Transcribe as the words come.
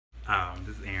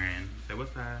This is Erin. Say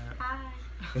what's up? Hi.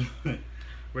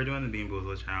 We're doing the Bean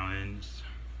Boozle challenge.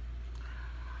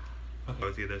 Okay,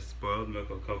 it's either spoiled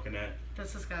milk or coconut.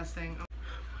 That's disgusting.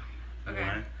 Okay.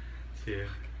 1, 2,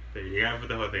 3. You gotta put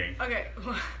the whole thing. Okay.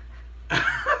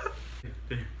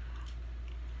 3.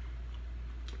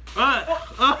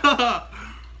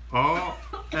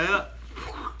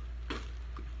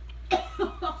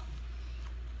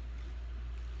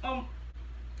 Oh,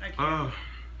 I can't.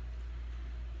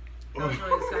 That was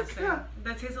really disgusting.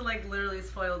 That tasted like literally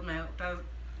spoiled milk. That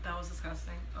was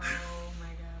disgusting. Oh my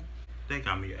god. They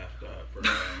got me effed up, bro.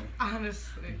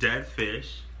 Honestly. Dead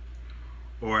fish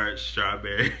or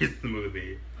strawberry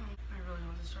smoothie. Oh, I really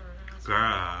want the strawberry.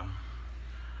 Girl.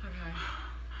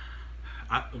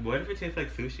 Okay. What if it tastes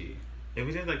like sushi? If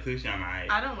it tastes like sushi, I might.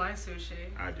 I don't like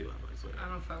sushi. I do like sushi. I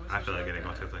don't fuck with sushi. I feel like it ain't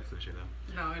gonna taste like sushi though.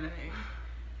 No, it ain't.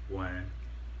 1,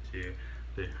 2,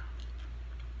 3.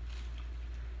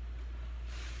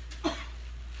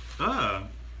 Ugh.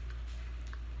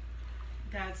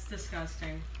 That's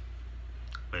disgusting.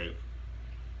 Wait.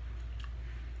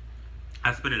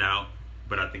 I spit it out,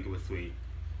 but I think it was sweet.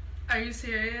 Are you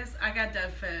serious? I got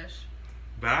dead fish.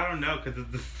 But I don't know because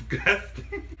it's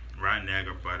disgusting. Rotten egg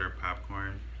or butter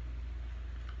popcorn.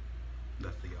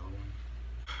 That's the yellow one.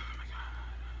 Oh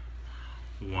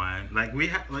my god. 1. We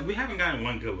haven't gotten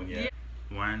one good one yet.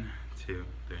 Yeah. 1, 2,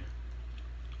 3.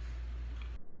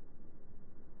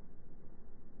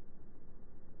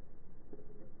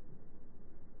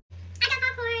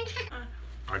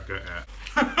 I got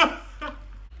popcorn.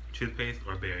 Toothpaste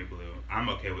or berry blue. I'm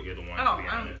okay with either one, to be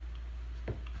honest.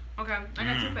 Okay, I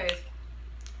got toothpaste.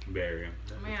 Berry.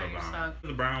 Man, you suck.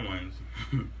 The brown ones.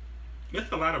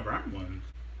 It's a lot of brown ones.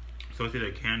 So it's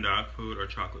either canned dog food or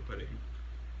chocolate pudding.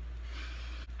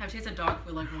 I've tasted dog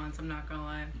food like once, I'm not gonna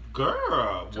lie.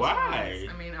 Girl, Just why?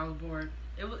 Once. I mean, I was bored.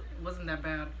 It wasn't that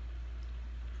bad.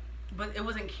 But it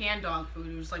wasn't canned dog food,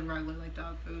 it was like regular like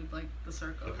dog food, like the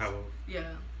circles. Yeah,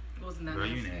 it wasn't that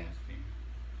nasty. You nasty.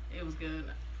 It was good.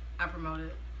 I promote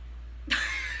it.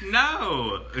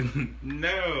 No!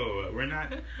 No, we're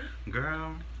not.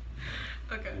 Girl.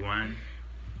 Okay. 1,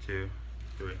 2,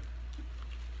 3.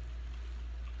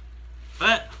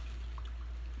 What?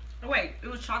 Oh, wait, it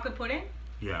was chocolate pudding?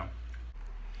 Yeah.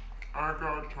 I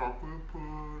got chocolate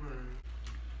pudding.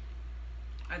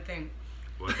 I think.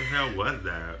 What the hell was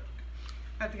that?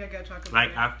 I think I got chocolate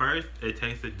like, pudding. at first, it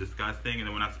tasted disgusting, and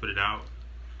then when I spit it out,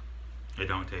 it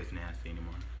don't taste nasty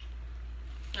anymore.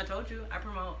 I told you, I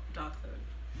promote dog food.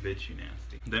 Bitch, you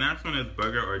nasty. The next one is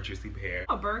burger or juicy pear.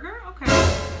 Oh, burger? Okay.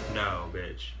 No,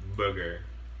 bitch. Booger.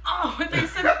 Oh, they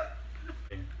said...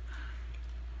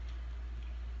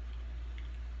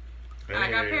 Hey, I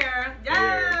got pear.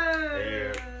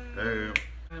 Yay! Hey.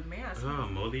 Man, oh,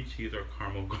 moldy cheese or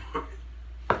caramel corn.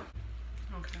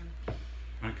 Okay.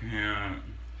 I can't.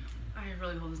 I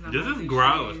really hope it's not. This is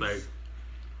gross. Cheese. Like,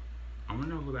 I want to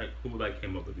know who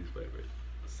came up with these flavors.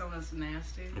 Someone that's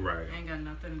nasty. Right. Ain't got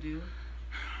nothing to do.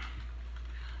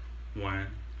 1,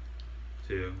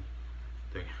 2,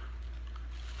 3.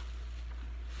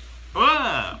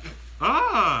 Ah!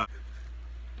 Ah!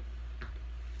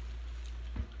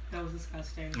 That was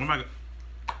disgusting. Oh my god.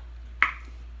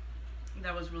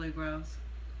 That was really gross.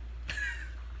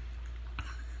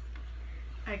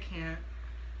 I can't.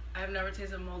 I've never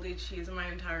tasted moldy cheese in my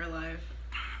entire life.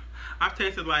 I've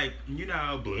tasted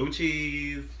blue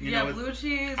cheese. You know, blue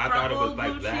cheese. I thought it was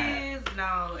like blue that. Cheese.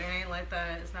 No, it ain't like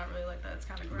that. It's not really like that. It's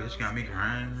kind of gross. Bitch got me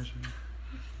crying.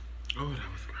 Oh,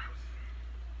 that was gross.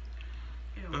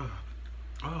 Ew.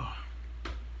 Oh.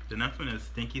 The next one is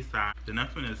stinky socks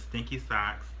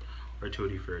or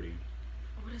tutti frutti.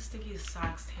 What does stinky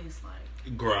socks taste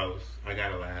like? Gross. I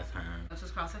got it last time. Let's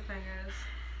just cross our fingers.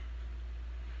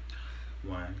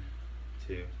 1,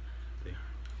 2, 3.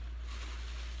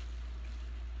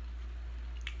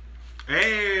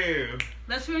 Hey!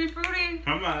 That's tutti frutti.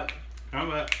 Come up.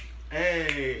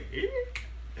 Hey!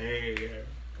 Hey!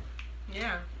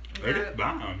 Yeah. It is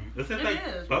bomb. This is like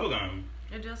bubblegum.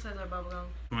 It just says like bubblegum.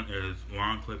 One is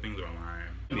long clippings or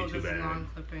lime. Oh, this is long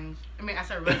clippings. I mean, I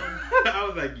said regular. I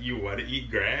was like, you want to eat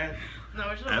grass? No,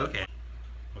 it's just okay.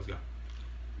 Let's go.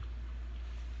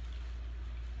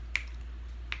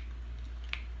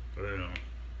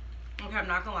 Okay, I'm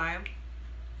not gonna lie.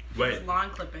 Wait. It's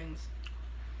long clippings.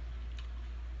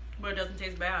 But it doesn't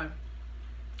taste bad.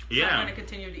 Yeah. So I'm gonna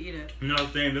continue to eat it. You know what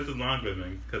I'm saying? This is long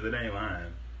clippings because it ain't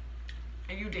lime.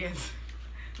 And you dance.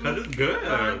 Because it's good.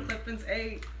 Long clippings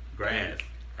 8. Grass.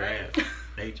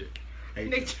 Nature.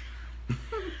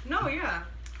 No, yeah.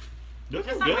 This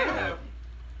is good.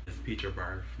 It's peach or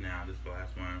barf now. This is the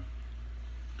last one.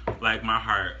 Like my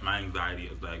anxiety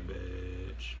is like,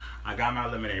 bitch. I got my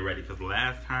lemonade ready because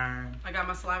last time. I got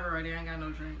my saliva ready. I ain't got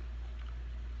no drink.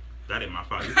 That ain't my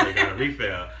fault. You still got a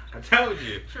refill. I told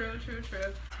you. True. 2,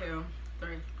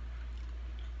 3.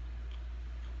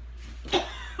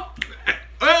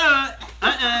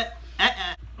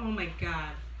 Oh my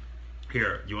god.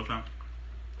 Here, you want some?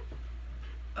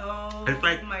 Oh it's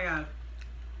like, my god.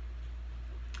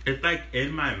 It's like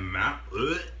in my mouth.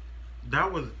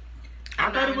 That was. I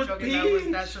thought it was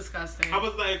peach. That's disgusting. I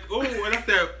was like, oh, when I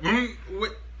said,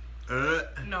 what?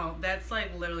 No, that's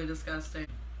like literally disgusting.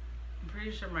 I'm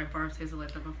pretty sure my barf tasted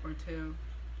like that before too.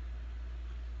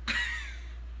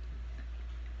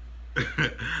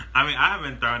 I mean, I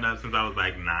haven't thrown up since I was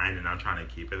like 9, and I'm trying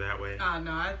to keep it that way.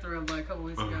 No, I threw up like a couple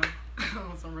weeks ago.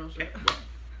 On some real shit. Okay,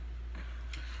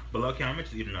 but okay, I'm gonna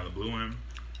just eat another blue one.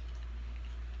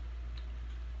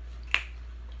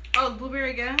 Oh,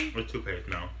 blueberry again? Or toothpaste,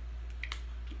 no.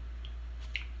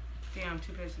 Damn,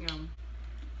 toothpaste again.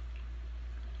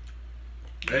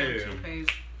 Hey. Damn,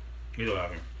 toothpaste. He's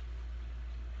laughing.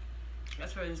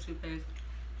 That's where it's toothpaste.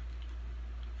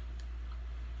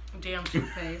 Damn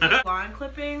toothpaste. Lawn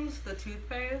clippings, the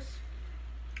toothpaste.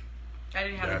 I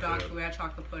didn't have the dog food. I had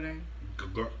chocolate pudding.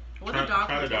 What the dog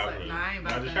food tastes like? Nah, I ain't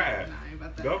about that. Nah, I ain't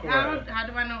about that. Go for it. How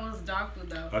do I know it was dog food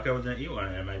though? Okay, well then eat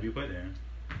one. It might be pudding.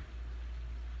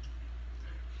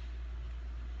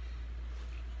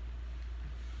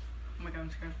 Oh my god, I'm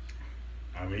scared.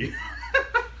 I mean,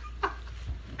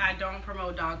 I don't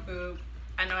promote dog food.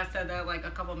 I know I said that like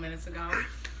a couple minutes ago.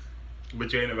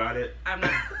 But you ain't about it? I'm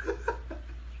not.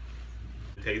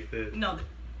 Taste it? No.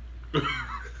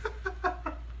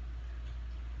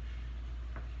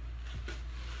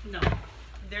 No.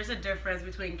 There's a difference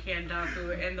between canned dog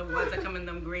food and the ones that come in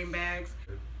them green bags.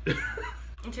 It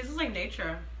tastes like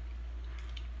nature.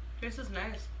 This is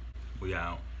nice. We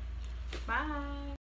out. Bye.